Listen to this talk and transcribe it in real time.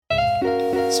ส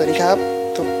วัสดีครับ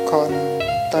ทุกคน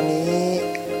ตอนนี้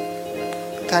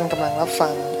ท่านกำลังรับฟั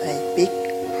งไอปิก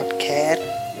พอดแคสต์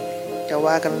จะ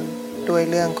ว่ากันด้วย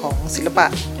เรื่องของศิลปะ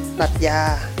ปรัชญา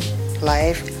ไล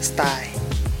ฟ์สไตล์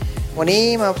วันนี้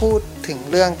มาพูดถึง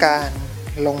เรื่องการ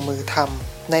ลงมือท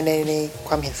ำในค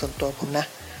วามเห็นส่วนตัวผมนะ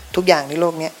ทุกอย่างในโล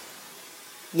กนี้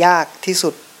ยากที่สุ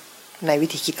ดในวิ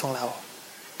ธีคิดของเรา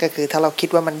ก็คือถ้าเราคิด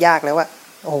ว่ามันยากแล้วอะ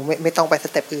โอ้ไม่ต้องไปส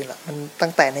เต็ปอื่นหรอกมันตั้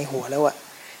งแต่ในหัวแล้วอะ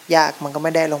ยากมันก็ไ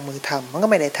ม่ได้ลงมือทำมันก็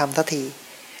ไม่ได้ทำสักที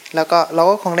แล้วก็เรา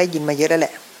ก็คงได้ยินมาเยอะแล้วแหล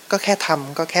ะก็แค่ท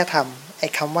ำไอ้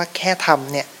คำว่าแค่ท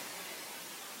ำเนี่ย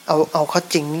เอาข้อ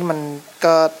จริงนี่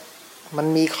มัน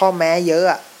มีข้อแม้เยอะ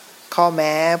อะข้อแ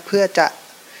ม้เพื่อจะ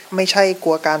ไม่ใช่ก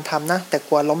ลัวการทำนะแต่ก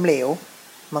ลัวล้มเหลว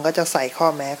มันก็จะใส่ข้อ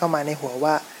แม้เข้ามาในหัว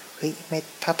ว่าเฮ้ยไม่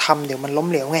ถ้าทำเดี๋ยวมันล้ม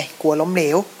เหลวไงกลัวล้มเหล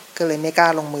วก็เลยไม่กล้า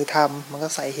ลงมือทำมันก็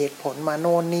ใส่เหตุผลมาโ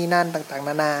น่นนี่นั่นต่างๆน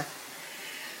านา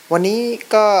วันนี้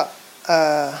ก็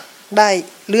ได้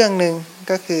เรื่องนึง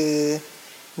ก็คือ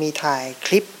มีถ่ายค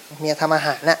ลิปเมียทำอาห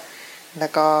ารน่ะแล้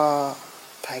วก็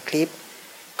ถ่ายคลิป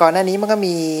ก่อนหน้านี้มันก็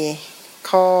มี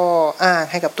ข้ออ้าง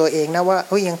ให้กับตัวเองนะว่าเ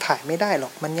ฮ้ยยังถ่ายไม่ได้หร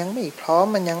อกมันยังไม่พร้อม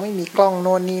มันยังไม่มีกล้องโ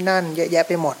น่นนี่นั่นเยอะแยะ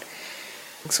ไปหมด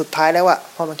สุดท้ายแล้วอะ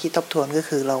พอมาคิดทบทวนก็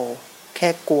คือเราแค่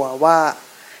กลัวว่า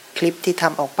คลิปที่ท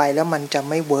ำออกไปแล้วมันจะ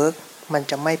ไม่เวิร์กมัน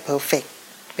จะไม่เพอร์เฟกต์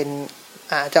เป็น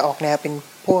อาจจะออกแนวเป็น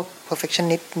พวก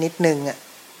perfectionist นิดนึงอะ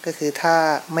ก็คือถ้า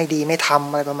ไม่ดีไม่ทำ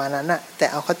อะไรประมาณนั้นอะแต่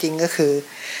เอาเข้าจริงก็คือ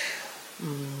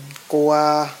กลั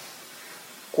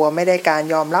วไม่ได้การ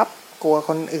ยอมรับกลัว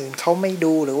คนอื่นเขาไม่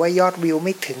ดูหรือว่ายอดวิวไ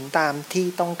ม่ถึงตามที่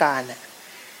ต้องการอ่ะ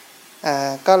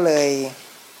ก็เลย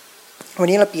วัน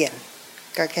นี้เราเปลี่ยน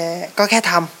ก็แค่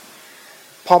ท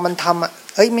ำพอมันทำอ่ะ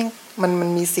มัน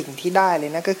มีสิ่งที่ได้เล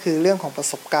ยนะก็คือเรื่องของประ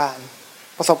สบการ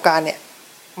ณ์เนี่ย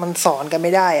มันสอนกันไ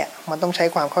ม่ได้อ่ะมันต้องใช้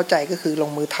ความเข้าใจก็คือล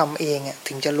งมือทำเองอ่ะ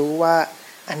ถึงจะรู้ว่า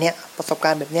อันเนี้ยประสบก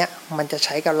ารณ์แบบเนี้ยมันจะใ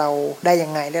ช้กับเราได้ยั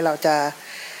งไงและเราจะ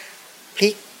พลิ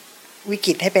กวิก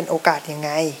ฤตให้เป็นโอกาสยังไ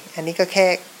งอันนี้ก็แค่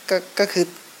ก็คือ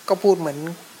ก็พูดเหมือน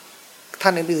ท่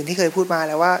านอื่นๆที่เคยพูดมาแ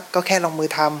ล้วว่าก็แค่ลงมือ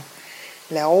ท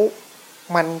ำแล้ว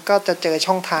มันก็จะเจอ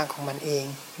ช่องทางของมันเอง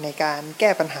ในการแก้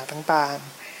ปัญหาต่าง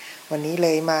ๆวันนี้เล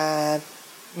ยมา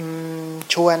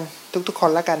ชวนทุกๆค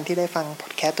นละกันที่ได้ฟังพอ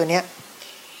ดแคสต์ตัวเนี้ย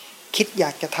คิดอย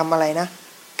ากจะทำอะไรนะ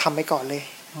ทำไปก่อนเลย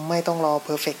ไม่ต้องรอเ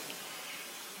พอร์เฟกต์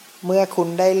เมื่อคุณ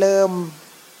ได้เริ่ม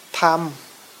ท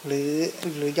ำหรื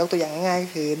อยกตัวอย่างง่ายๆก็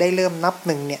คือได้เริ่มนับห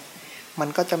นึ่งเนี่ยมัน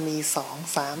ก็จะมี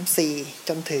2 3 4จ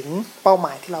นถึงเป้าหม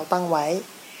ายที่เราตั้งไว้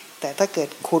แต่ถ้าเกิด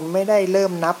คุณไม่ได้เริ่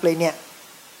มนับเลยเนี่ย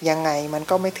ยังไงมัน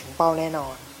ก็ไม่ถึงเป้าแน่นอ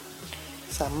น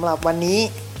สำหรับวันนี้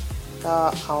ก็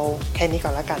เอาแค่นี้ก่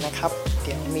อนแล้วกันนะครับเ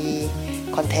ดี๋ยวมี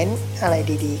คอนเทนต์อะไร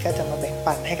ดีๆก็จะมาแบ่ง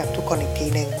ปันให้กับทุกคนอีกที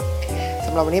นึงส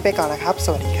ำหรับวันนี้ไปก่อนนะครับส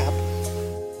วัสดีครับ